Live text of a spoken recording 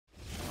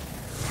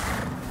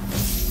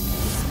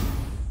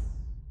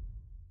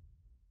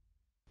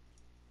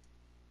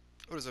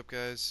What is up,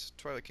 guys?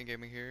 Twilight King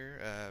Gaming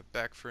here,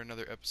 back for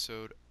another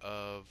episode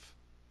of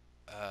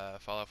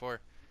Fallout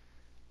 4.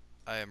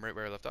 I am right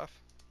where I left off,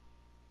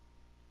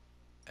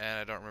 and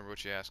I don't remember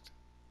what you asked.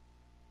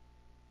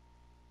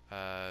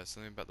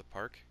 Something about the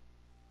park?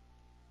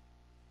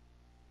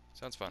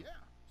 Sounds fun. Yeah,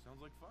 sounds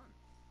like fun.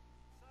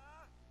 Sir,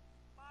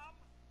 Mum,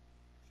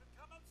 you should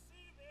come and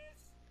see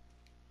this.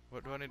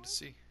 What do I need to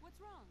see?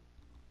 What's wrong?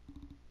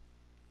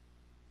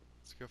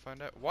 Let's go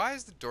find out. Why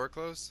is the door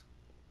closed?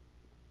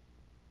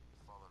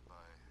 Followed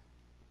by,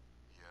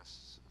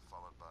 yes,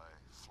 followed by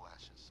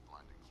flashes,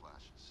 blinding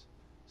flashes.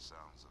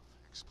 Sounds of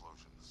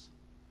explosions.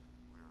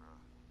 We're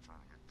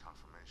trying to get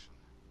confirmation.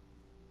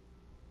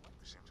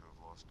 We seem to have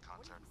lost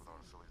contact with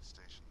our affiliate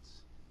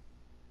stations.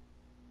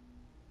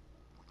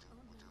 We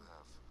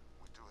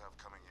do have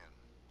coming in.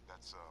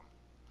 That's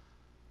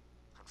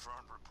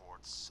confirmed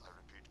reports. I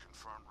repeat,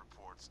 confirmed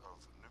reports of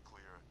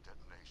nuclear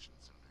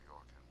detonations in New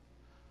York and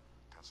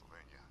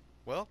Pennsylvania.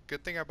 Well,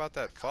 good thing I bought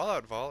that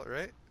Fallout vault,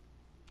 right?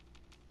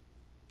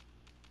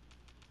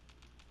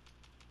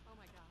 Oh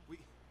my god.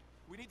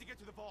 We need to get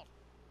to the vault.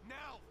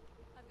 Now!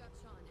 I've got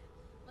Sean.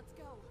 Let's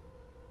go.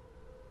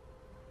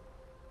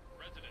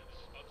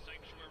 Residents of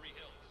Sanctuary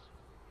Hills,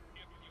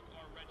 if you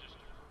are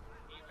registered,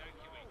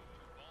 evacuate to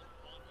Vault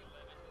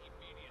 111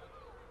 immediately.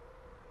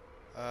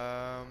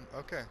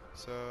 Okay,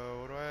 so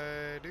what do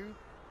I do?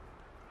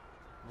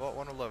 Vault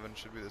 111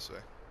 should be this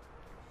way.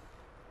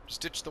 Just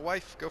ditch the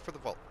wife, go for the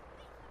vault.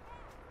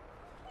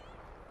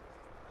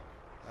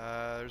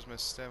 There's my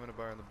stamina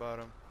bar on the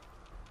bottom.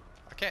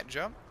 I can't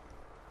jump?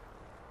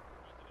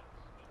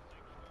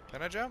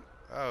 Can I jump?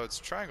 Oh, it's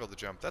triangle to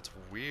jump. That's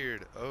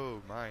weird.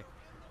 Oh my.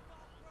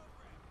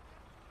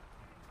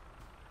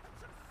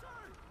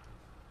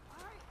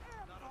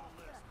 Not on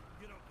the list.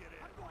 You don't get in.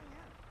 I'm going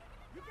in.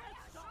 You can't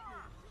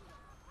stop me.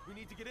 We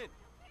need to get in.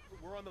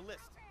 We're on the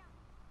list.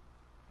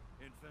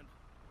 Infant,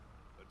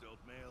 adult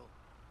male,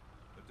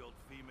 adult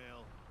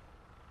female.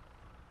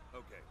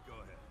 Okay, go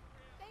ahead.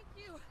 Thank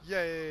you.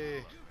 Yay!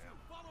 You two,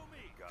 follow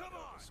me. Come on.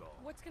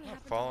 What's gonna I'm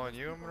happen? following to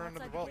you. those I'm people running to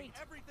the outside vault. gate?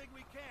 Everything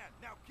we can.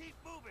 Now keep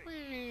moving.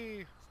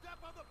 Whee! Step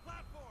on the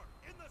platform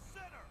in the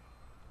center.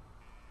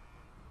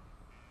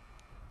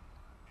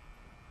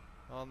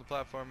 On the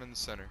platform in the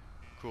center.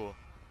 Cool.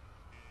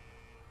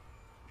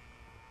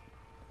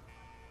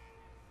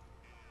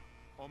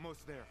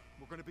 Almost there.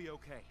 We're gonna be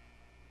okay.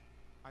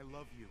 I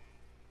love you.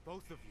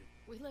 Both of you.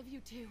 We love you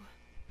too.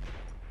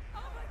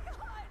 Oh my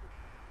god!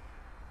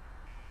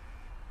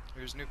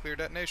 Here's nuclear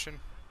detonation.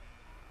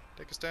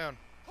 Take us down.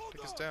 Hold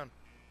Take us on. down.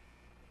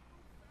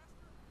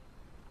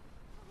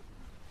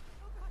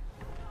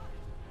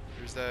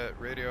 There's that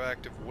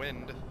radioactive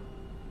wind.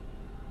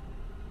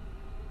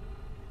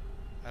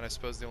 And I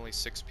suppose the only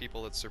 6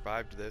 people that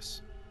survived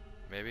this.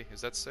 Maybe?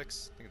 Is that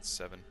 6? I think it's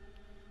 7.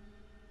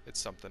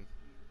 It's something.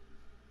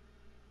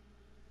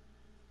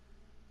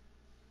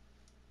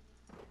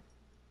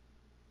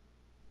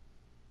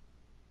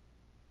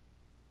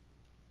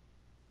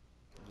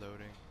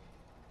 Loading.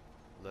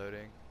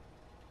 Loading.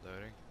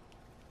 Loading.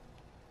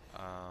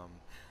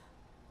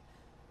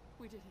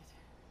 We did it.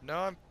 No,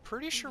 I'm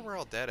pretty sure we're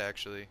all dead,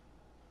 actually.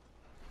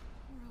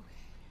 We're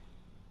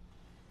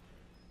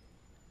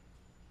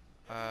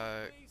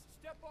okay.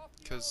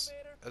 Because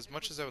as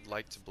much as I would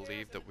like to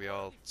believe that we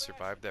all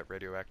survived that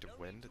radioactive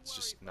wind, it's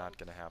just not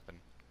gonna happen.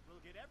 We'll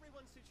get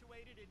everyone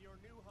situated in your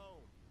new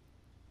home.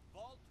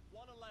 Vault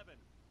 111.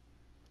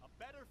 A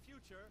better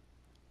future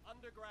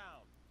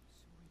underground.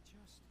 So we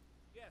just...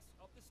 Yes,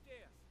 up the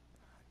stairs.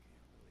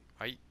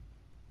 Aight.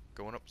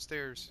 Going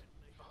upstairs.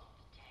 No.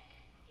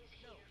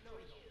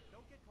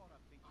 Don't get caught up.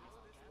 Think this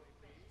way,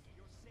 please.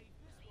 You're safe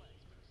this way.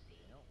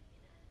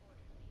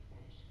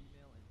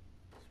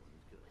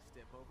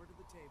 Step over to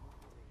the table.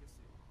 Take a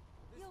seat.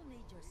 You'll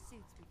need your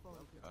suits before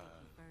we can take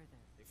you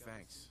further.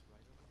 Thanks.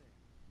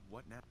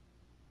 What now?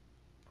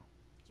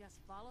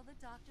 Just follow the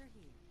doctor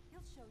here.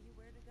 He'll show you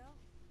where to go.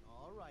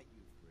 All right,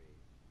 you three.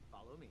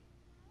 Follow me.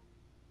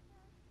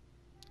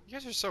 You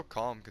guys are so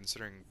calm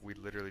considering we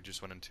literally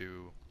just went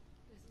into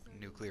This is our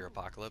nuclear new home.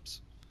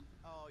 apocalypse.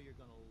 Oh, you're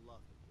gonna love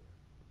it here.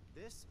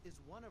 This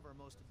is one of our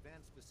most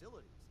advanced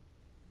facilities.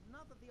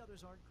 Not that the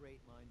others aren't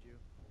great, mind you.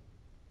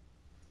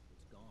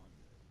 It's gone.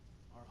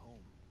 Our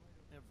home.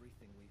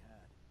 Everything we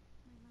had.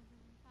 My mother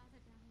and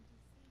father down in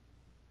D.C.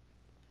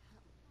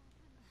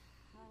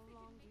 How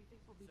long do you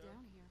think we'll be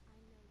down here? I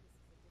know this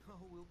is a different...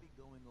 Oh, we'll be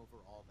going over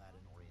all that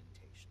in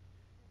orientation.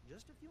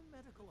 Just a few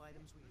medical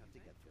items we have to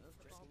get through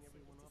first. Checking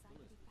everyone off the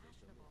list.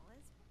 Fashionable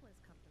as well as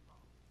comfortable.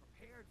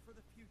 Prepared for the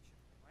future,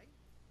 right?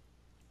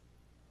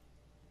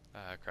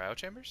 Cryo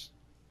chambers?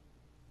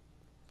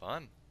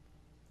 Fun.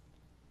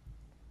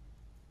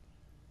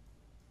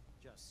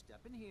 Just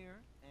step in here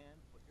and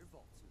put your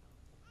vault suit on.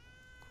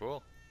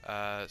 Cool.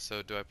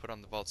 So do I put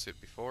on the vault suit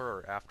before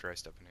or after I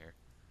step in here?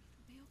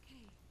 It'll be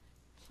okay.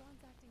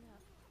 Sean's acting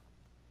up.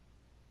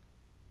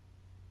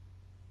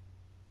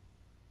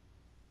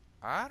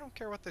 I don't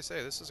care what they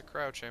say. This is a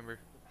cryo chamber.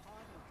 The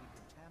pod will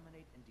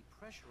decontaminate and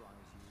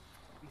depressurize you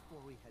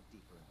before we head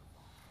deeper into the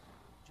vault.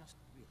 Just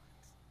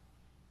relax.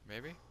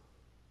 Maybe? It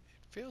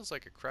feels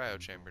like a cryo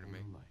chamber to me.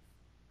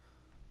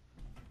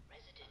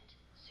 Resident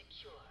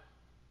secure.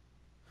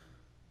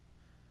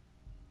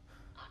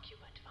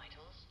 Occupant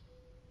vitals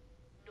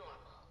normal.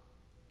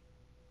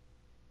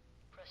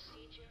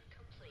 Procedure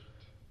complete.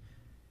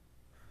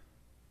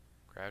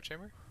 Cryo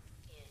chamber?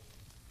 In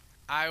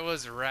I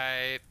was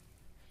right.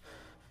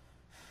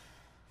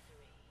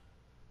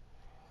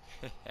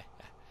 3.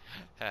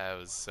 I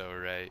was so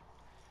right.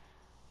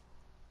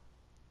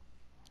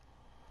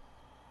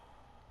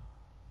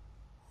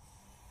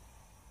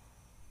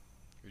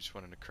 We just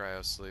wanted to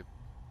cryo sleep.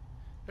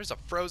 There's a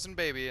frozen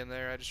baby in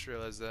there. I just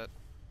realized that.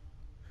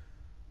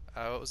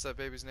 What was that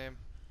baby's name?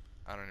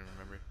 I don't even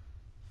remember.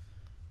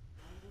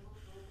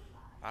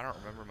 I don't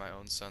remember my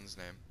own son's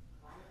name.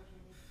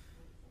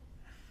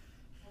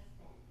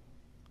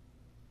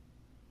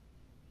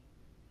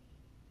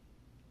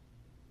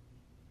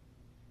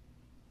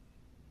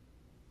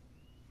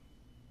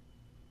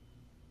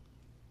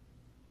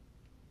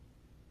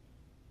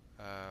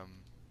 Um,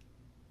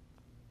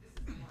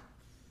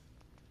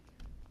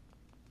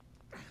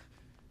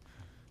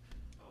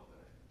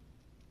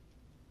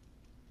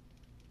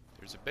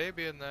 there's a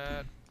baby in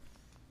that.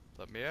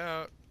 Let me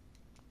out.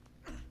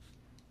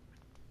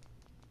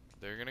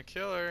 They're gonna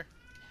kill her.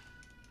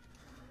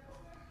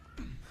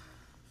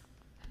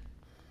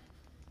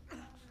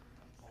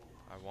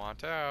 I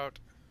want out.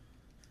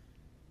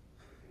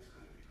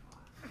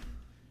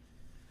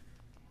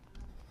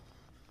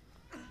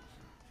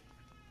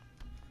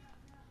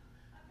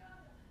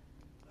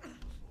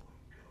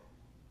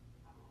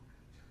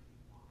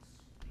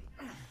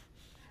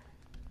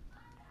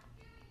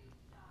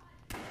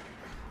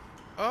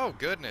 Oh,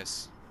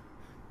 goodness.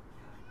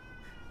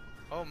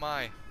 Oh,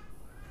 my.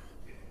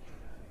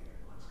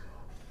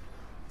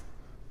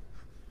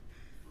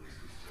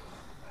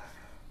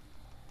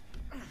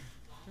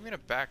 I'm gonna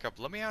back up.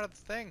 Let me out of the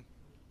thing.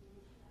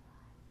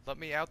 Let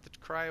me out the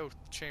cryo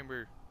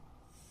chamber.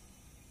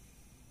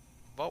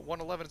 Vault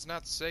 111 is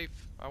not safe.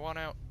 I want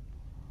out.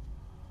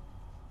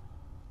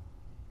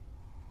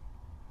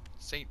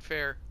 This ain't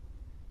fair.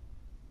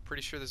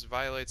 Pretty sure this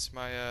violates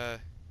my,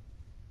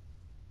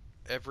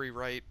 every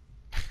right.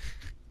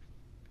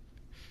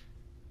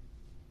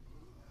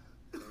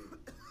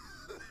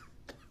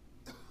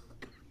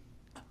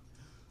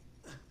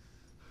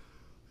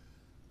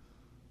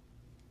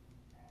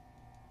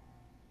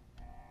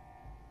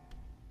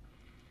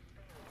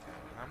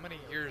 How many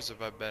years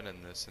have I been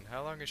in this, and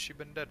how long has she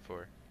been dead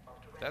for?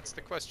 That's the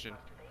question.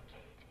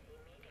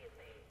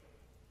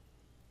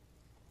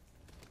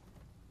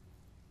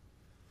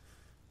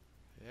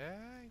 Yeah,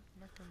 you're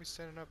not gonna be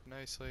standing up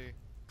nicely.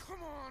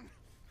 Come on!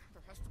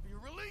 There has to be a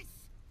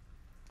release!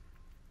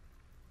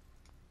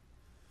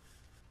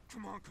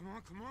 Come on, come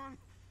on, come on!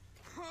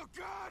 Oh,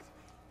 God!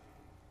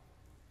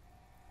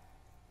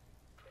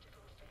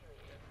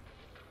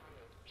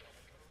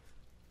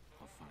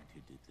 I'll find who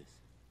did this,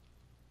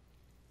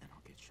 and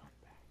I'll get Sean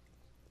back.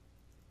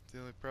 The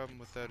only problem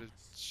with that is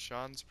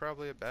Sean's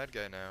probably a bad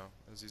guy now,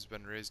 as he's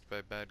been raised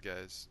by bad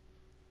guys.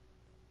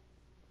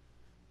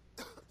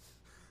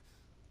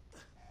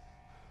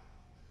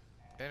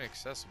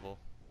 Inaccessible.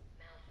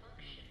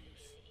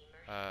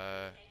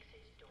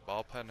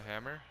 Ball pen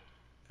hammer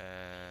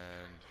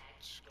and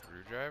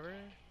screwdriver,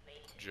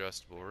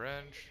 adjustable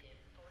wrench.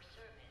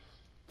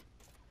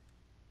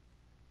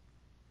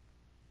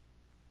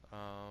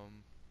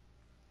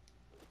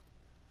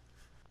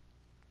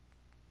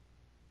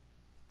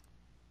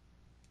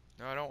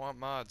 No, I don't want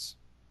mods.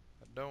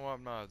 I don't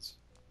want mods.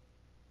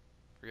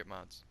 Forget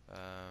mods.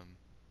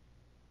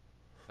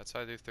 That's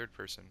how I do third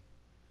person.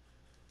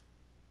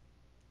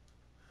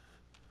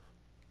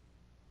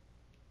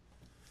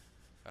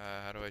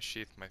 How do I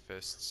sheath my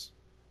fists?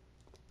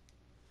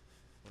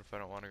 What if I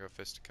don't want to go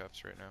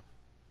fisticuffs right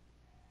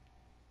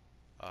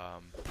now?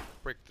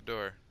 Break the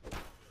door.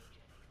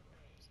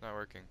 It's not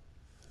working.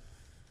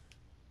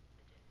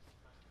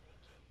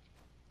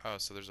 Oh,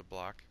 so there's a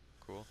block.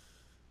 Cool.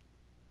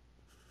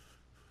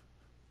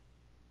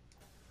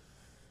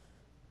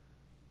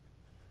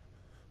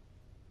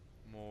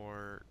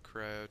 More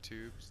cryo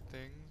tubes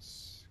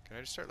things. Can I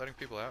just start letting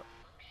people out?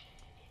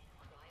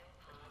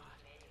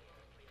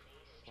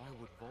 Why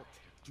would Vault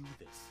do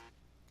this?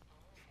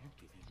 Can't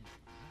give even a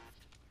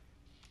left.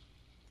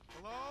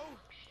 Hello?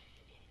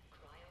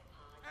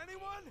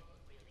 Anyone?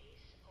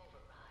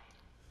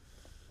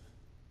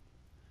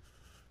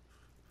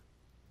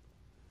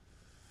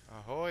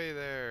 Ahoy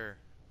there!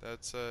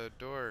 That's a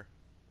door.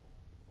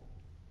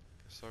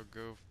 Guess I'll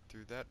go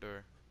through that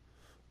door.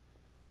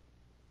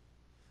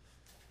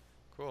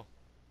 Cool.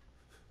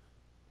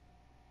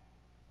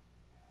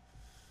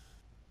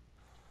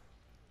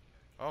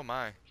 Oh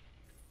my.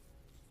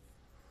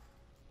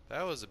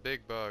 That was a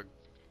big bug.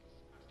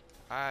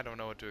 I don't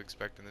know what to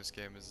expect in this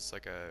game. Is this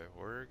like a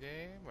horror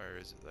game, or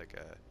is it like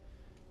a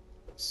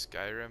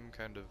Skyrim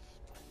kind of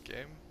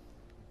game?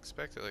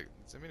 Expect it like,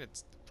 I mean,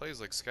 it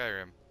plays like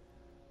Skyrim.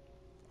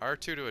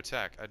 R2 to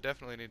attack. I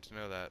definitely need to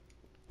know that.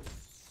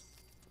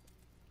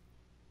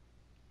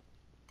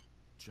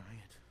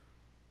 Giant.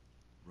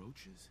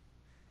 Roaches?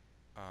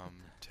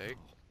 Take?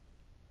 hell?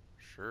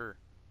 Sure.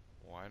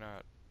 Why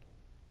not?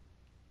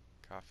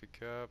 Coffee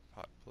cup,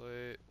 hot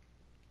plate,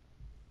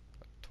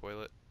 a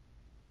toilet.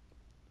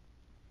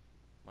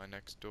 My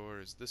next door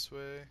is this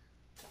way.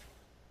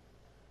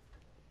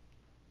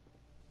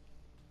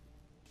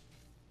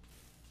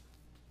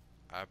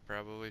 I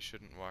probably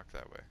shouldn't walk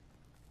that way.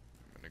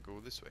 I'm gonna go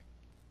this way.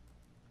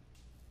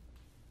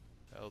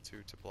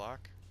 L2 to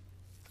block.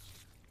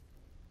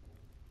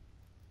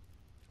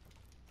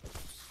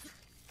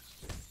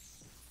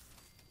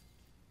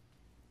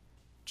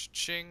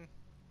 Ching.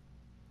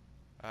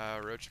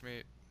 Roach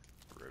meat.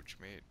 Roach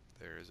meat.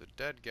 There is a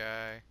dead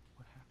guy.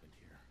 What happened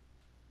here?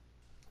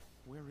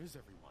 Where is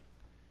everyone?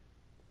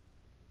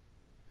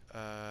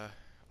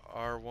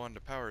 R1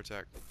 to power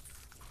attack.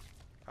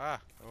 Ah,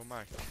 oh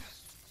my.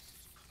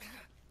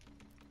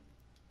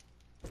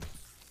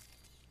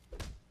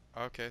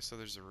 Okay, so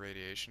there's a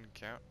radiation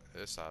count.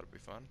 This ought to be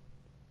fun.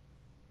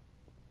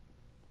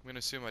 I'm gonna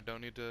assume I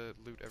don't need to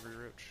loot every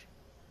roach.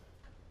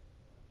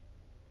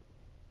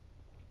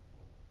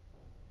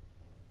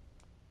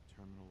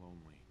 Terminal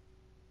only.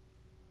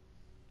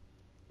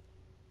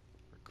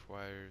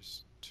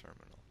 Requires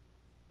terminal.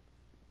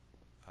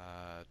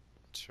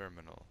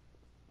 Terminal.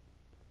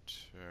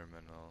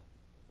 Terminal.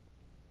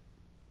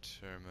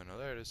 Terminal.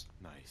 There it is.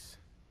 Nice.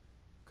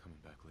 Coming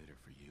back later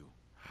for you.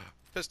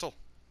 Pistol.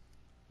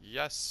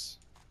 Yes.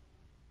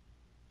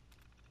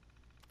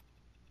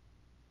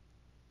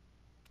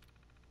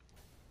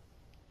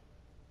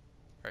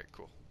 Alright,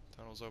 cool.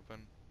 Tunnel's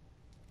open.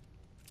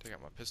 Take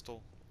out my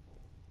pistol.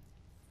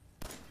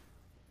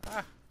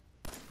 Ah!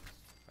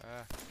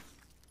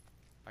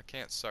 I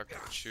can't suck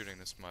at shooting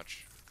this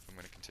much if I'm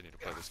going to continue to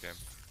play this game.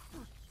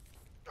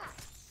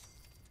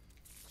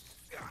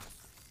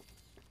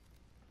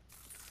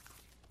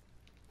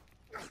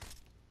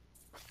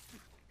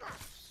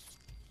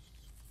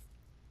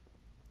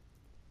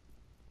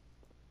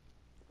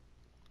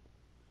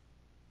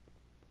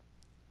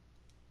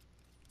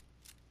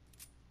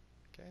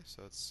 Okay,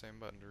 so it's the same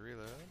button to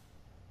reload.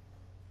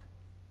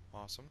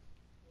 Awesome.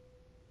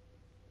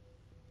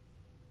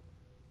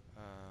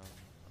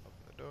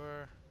 Open the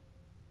door.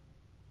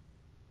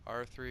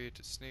 R3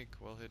 to sneak.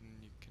 While hidden,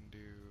 you can do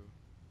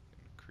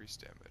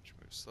increased damage.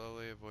 Move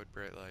slowly, avoid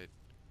bright light.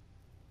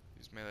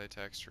 Use melee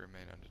attacks to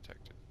remain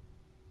undetected.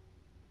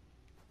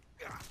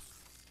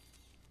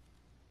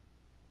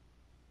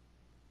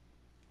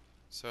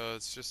 So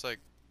it's just like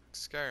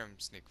Skyrim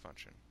sneak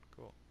function.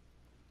 Cool.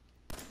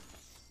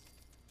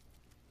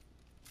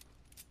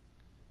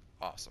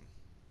 Awesome.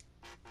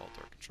 Vault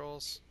door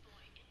controls.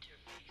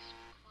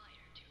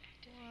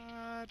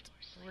 What?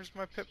 Where's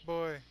my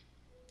Pip-Boy?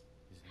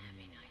 Is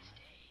anyone alive?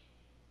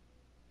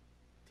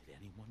 Did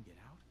anyone get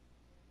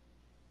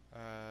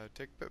out?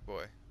 Take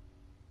Pip-Boy.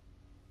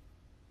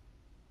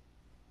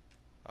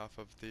 Off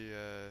of the,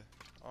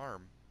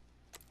 arm.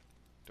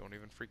 Don't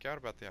even freak out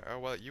about the arm. Oh,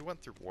 well, you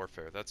went through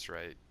warfare, that's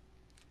right.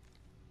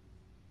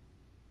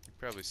 You've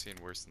probably seen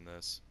worse than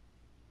this.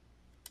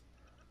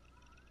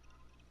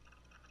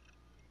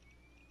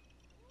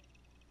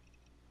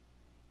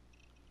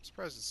 I'm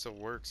surprised it still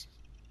works.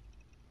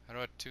 How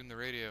do I tune the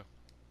radio?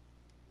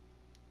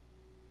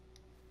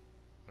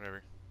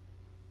 Whatever.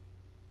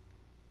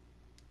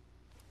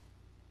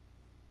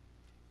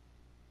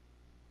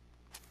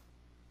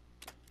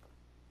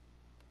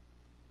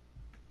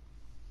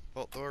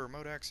 Vault door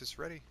remote access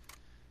ready.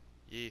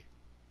 Yeah.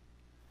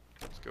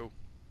 Let's go.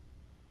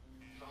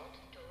 Vault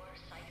door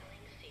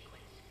cycling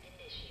sequence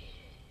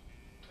initiated.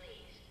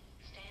 Please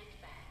stand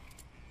back.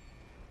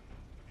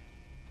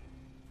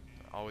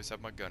 I always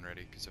have my gun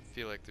ready because I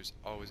feel like there's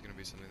always going to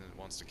be something that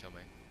wants to kill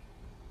me.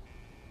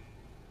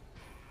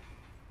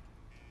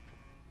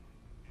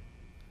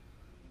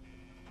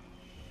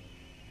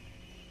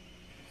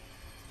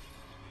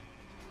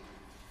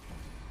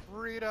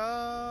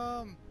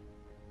 Freedom!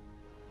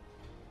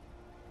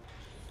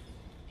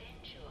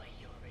 Enjoy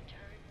your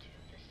return to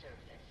the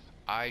surface.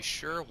 I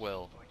sure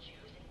will. For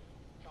choosing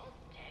Vault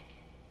Tech.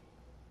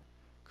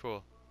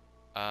 Cool.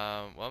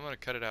 Well, I'm gonna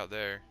cut it out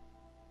there.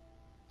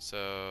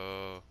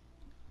 So,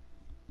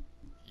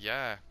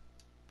 yeah.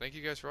 Thank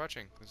you guys for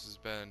watching. This has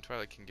been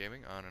Twilight King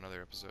Gaming on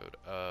another episode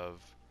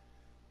of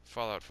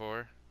Fallout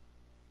 4.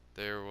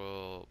 There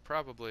will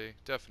probably,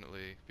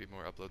 definitely, be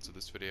more uploads of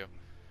this video.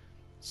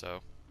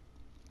 So,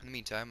 in the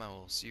meantime, I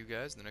will see you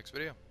guys in the next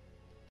video.